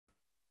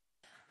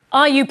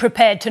Are you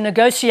prepared to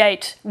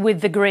negotiate with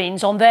the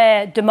Greens on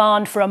their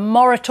demand for a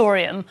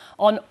moratorium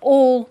on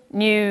all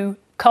new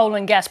coal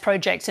and gas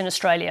projects in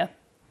Australia?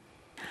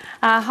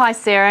 Hi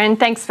Sarah, and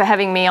thanks for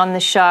having me on the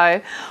show.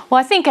 Well,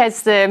 I think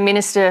as the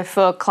Minister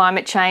for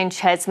Climate Change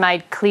has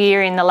made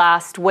clear in the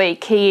last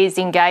week, he is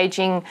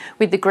engaging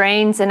with the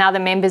Greens and other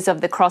members of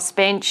the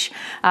crossbench,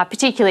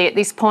 particularly at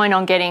this point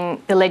on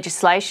getting the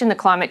legislation, the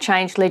climate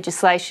change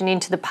legislation,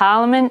 into the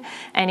Parliament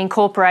and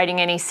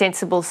incorporating any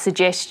sensible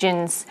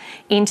suggestions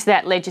into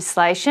that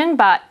legislation.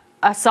 But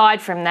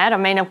aside from that, I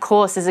mean, of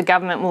course, as a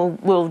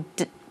government, we'll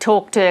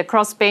talk to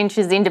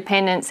crossbenchers,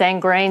 independents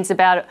and Greens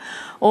about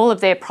all of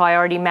their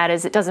priority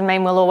matters. It doesn't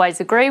mean we'll always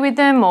agree with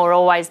them or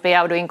always be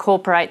able to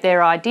incorporate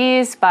their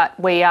ideas, but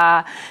we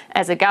are,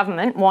 as a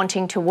government,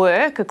 wanting to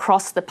work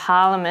across the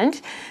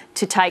Parliament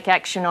to take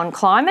action on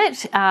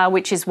climate,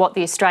 which is what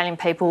the Australian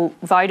people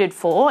voted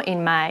for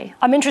in May.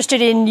 I'm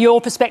interested in your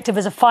perspective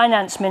as a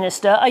finance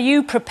minister. Are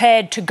you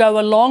prepared to go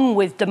along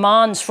with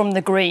demands from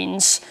the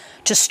Greens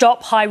to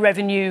stop high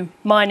revenue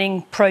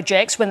mining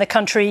projects when the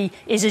country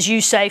is, as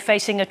you say,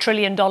 facing $1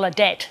 trillion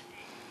debt?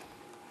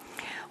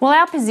 Well,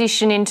 our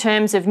position in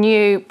terms of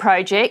new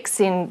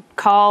projects in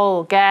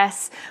coal,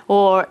 gas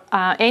or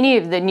any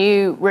of the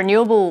new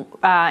renewable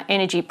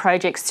energy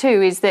projects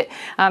too is that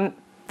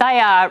they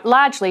are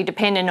largely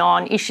dependent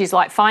on issues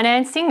like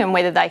financing and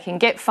whether they can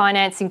get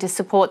financing to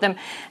support them,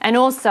 and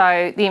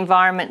also the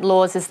environment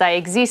laws as they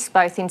exist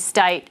both in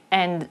state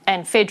and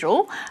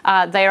federal.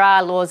 There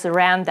are laws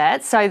around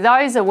that. So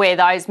those are where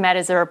those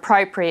matters are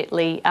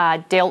appropriately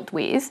dealt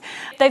with.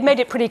 They've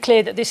made it pretty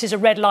clear that this is a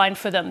red line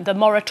for them, the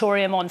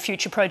moratorium on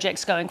future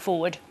projects going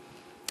forward.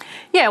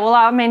 Yeah, well,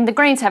 I mean, the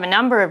Greens have a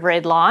number of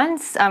red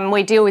lines.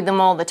 We deal with them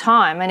all the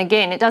time. And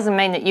again, it doesn't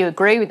mean that you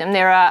agree with them.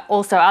 There are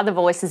also other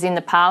voices in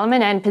the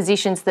Parliament and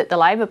positions that the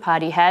Labor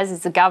Party has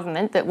as a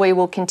government that we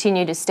will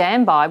continue to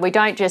stand by. We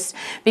don't just,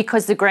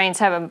 because the Greens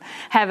have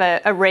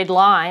a red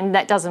line,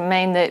 that doesn't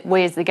mean that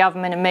we as the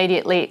government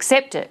immediately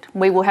accept it.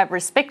 We will have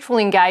respectful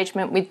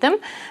engagement with them.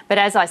 But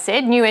as I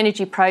said, new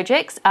energy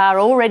projects are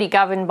already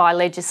governed by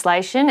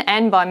legislation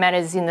and by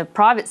matters in the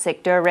private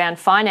sector around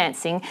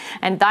financing,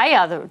 and they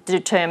are the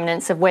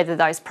determinants of whether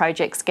those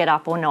projects get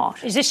up or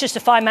not. Is this just a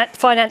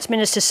finance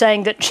minister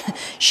saying that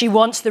she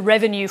wants the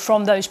revenue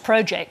from those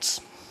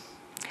projects?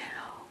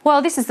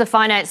 Well, this is the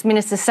finance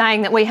minister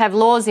saying that we have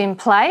laws in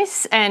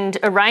place and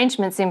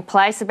arrangements in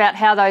place about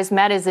how those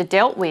matters are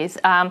dealt with.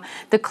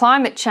 The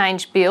climate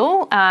change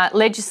bill,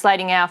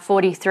 legislating our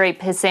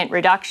 43%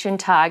 reduction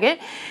target,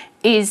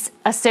 is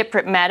a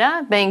separate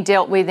matter being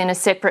dealt with in a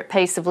separate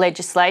piece of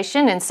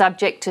legislation and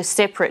subject to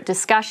separate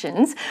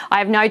discussions. I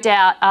have no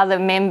doubt other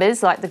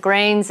members like the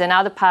Greens and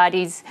other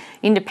parties,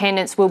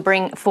 independents, will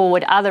bring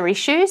forward other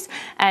issues,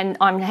 and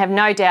I have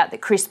no doubt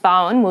that Chris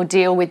Bowen will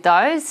deal with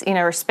those in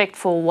a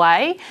respectful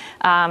way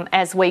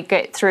as we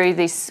get through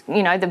this,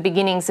 you know, the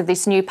beginnings of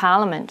this new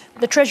Parliament.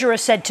 The Treasurer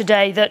said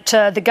today that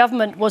the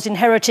government was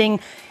inheriting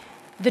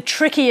the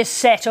trickiest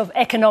set of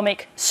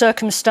economic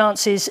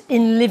circumstances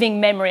in living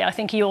memory. I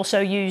think he also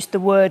used the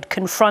word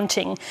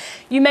confronting.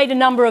 You made a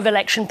number of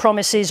election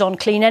promises on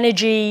clean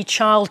energy,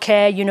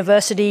 childcare,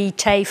 university,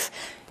 TAFE.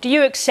 Do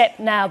you accept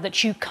now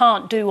that you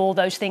can't do all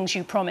those things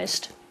you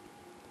promised?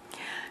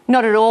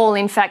 Not at all.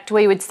 In fact,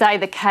 we would say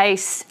the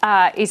case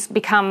is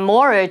become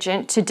more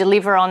urgent to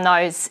deliver on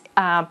those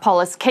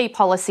key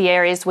policy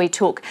areas we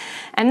took.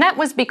 And that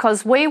was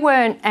because we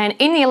weren't, and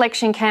in the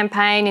election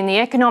campaign, in the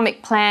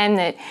economic plan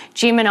that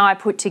Jim and I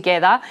put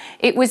together,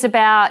 it was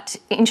about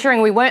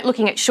ensuring we weren't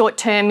looking at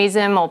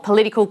short-termism or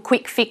political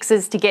quick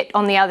fixes to get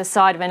on the other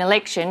side of an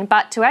election,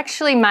 but to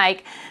actually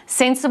make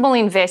sensible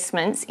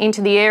investments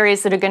into the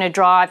areas that are going to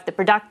drive the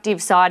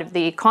productive side of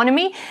the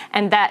economy,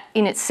 and that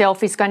in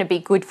itself is going to be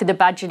good for the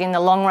budget in the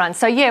long run.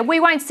 So yeah, we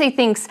won't see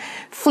things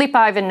flip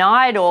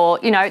overnight, or,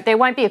 you know, there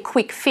won't be a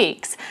quick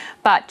fix.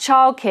 But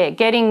childcare,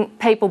 getting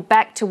people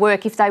back to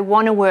work if they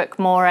want to work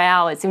more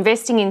hours,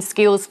 investing in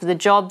skills for the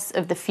jobs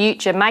of the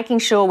future, making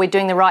sure we're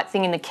doing the right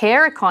thing in the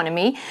care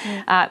economy,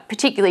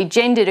 particularly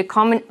gendered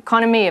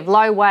economy of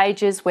low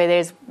wages where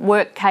there's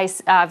work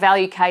case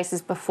value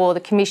cases before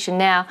the Commission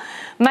now,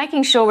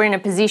 making sure we're in a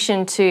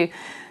position to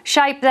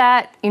shape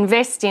that,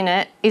 invest in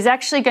it, is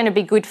actually going to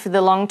be good for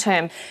the long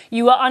term.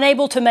 You were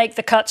unable to make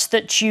the cuts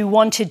that you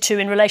wanted to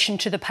in relation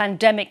to the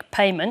pandemic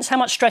payments. How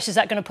much stress is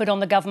that going to put on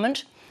the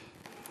government?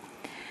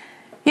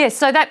 Yes,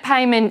 so that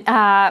payment,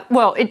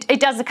 well,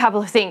 it does a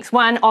couple of things.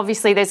 One,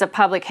 obviously there's a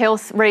public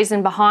health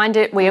reason behind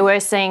it. We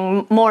were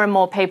seeing more and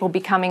more people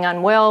becoming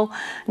unwell,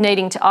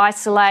 needing to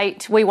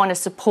isolate. We want to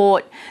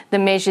support the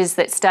measures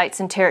that states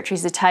and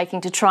territories are taking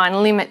to try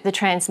and limit the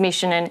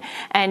transmission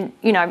and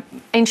you know,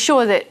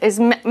 ensure that as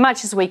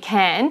much as we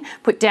can,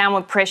 put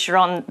downward pressure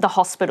on the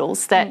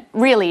hospitals. That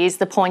really is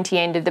the pointy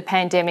end of the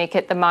pandemic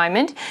at the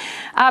moment.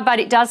 But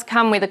it does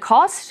come with a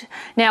cost.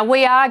 Now,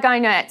 we are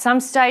going to, at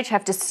some stage,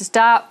 have to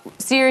start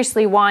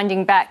seriously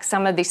winding back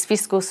some of this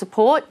fiscal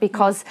support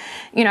because,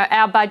 you know,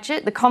 our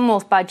budget, the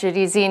Commonwealth budget,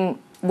 is in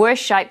worse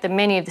shape than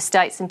many of the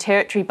states and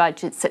territory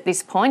budgets at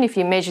this point, if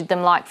you measured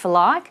them like for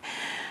like.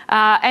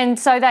 And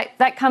so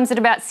that comes at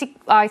about,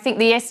 I think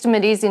the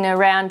estimate is in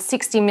around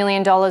 $60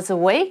 million a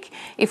week.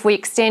 If we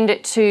extend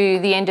it to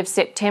the end of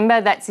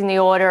September, that's in the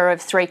order of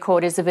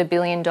 $750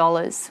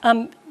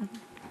 million.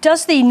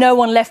 Does the no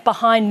one left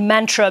behind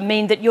mantra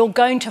mean that you're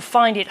going to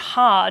find it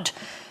hard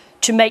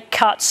to make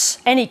cuts,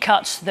 any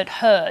cuts that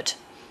hurt?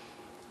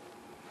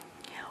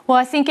 Well,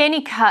 I think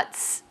any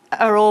cuts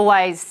are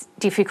always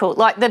difficult.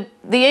 Like the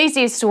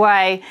easiest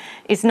way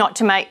is not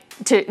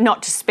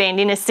to spend,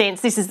 in a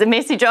sense. This is the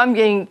message I'm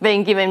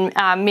being given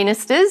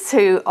ministers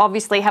who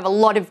obviously have a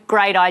lot of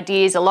great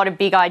ideas, a lot of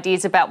big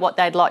ideas about what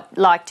they'd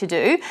like to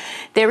do.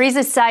 There is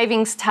a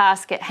savings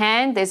task at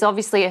hand. There's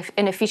obviously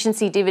an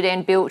efficiency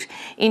dividend built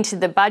into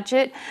the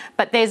budget,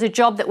 but there's a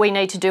job that we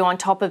need to do on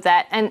top of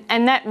that.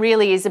 And that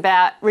really is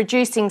about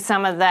reducing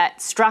some of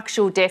that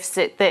structural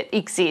deficit that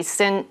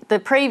exists. And the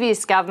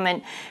previous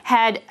government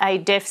had a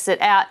deficit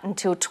out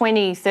until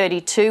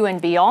 2032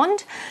 and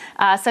beyond.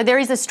 So there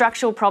is a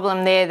structural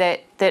problem there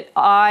that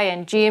I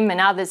and Jim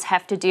and others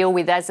have to deal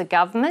with as a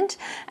government.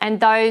 And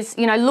those,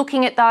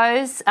 looking at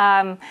those,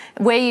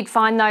 where you'd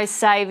find those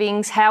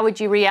savings, how would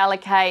you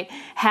reallocate,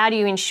 how do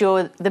you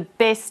ensure the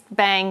best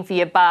bang for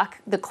your buck,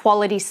 the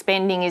quality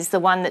spending is the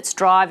one that's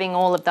driving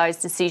all of those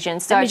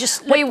decisions. So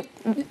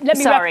let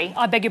me sorry.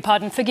 I beg your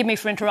pardon, forgive me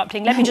for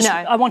interrupting.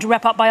 I want to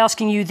wrap up by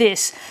asking you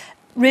this.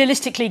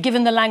 Realistically,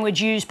 given the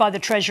language used by the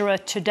Treasurer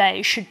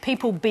today, should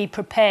people be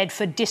prepared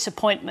for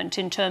disappointment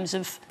in terms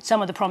of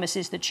some of the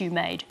promises that you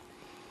made?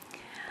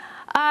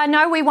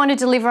 No, we want to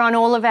deliver on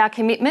all of our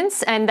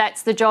commitments, and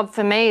that's the job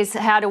for me, is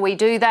how do we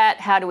do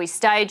that? How do we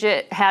stage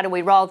it? How do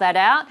we roll that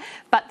out?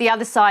 But the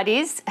other side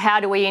is, how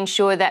do we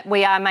ensure that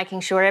we are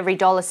making sure every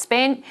dollar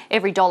spent,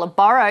 every dollar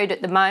borrowed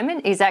at the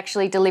moment is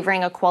actually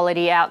delivering a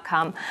quality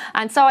outcome?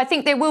 And so I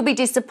think there will be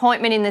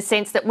disappointment in the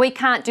sense that we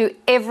can't do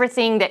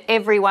everything that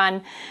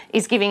everyone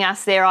is giving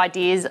us their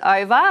ideas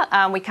over.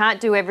 We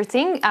can't do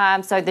everything.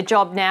 So the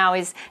job now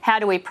is how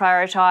do we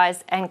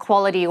prioritise, and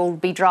quality will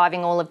be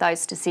driving all of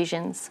those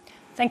decisions.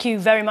 Thank you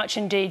very much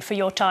indeed for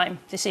your time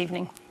this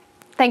evening.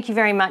 Thank you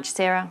very much,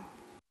 Sarah.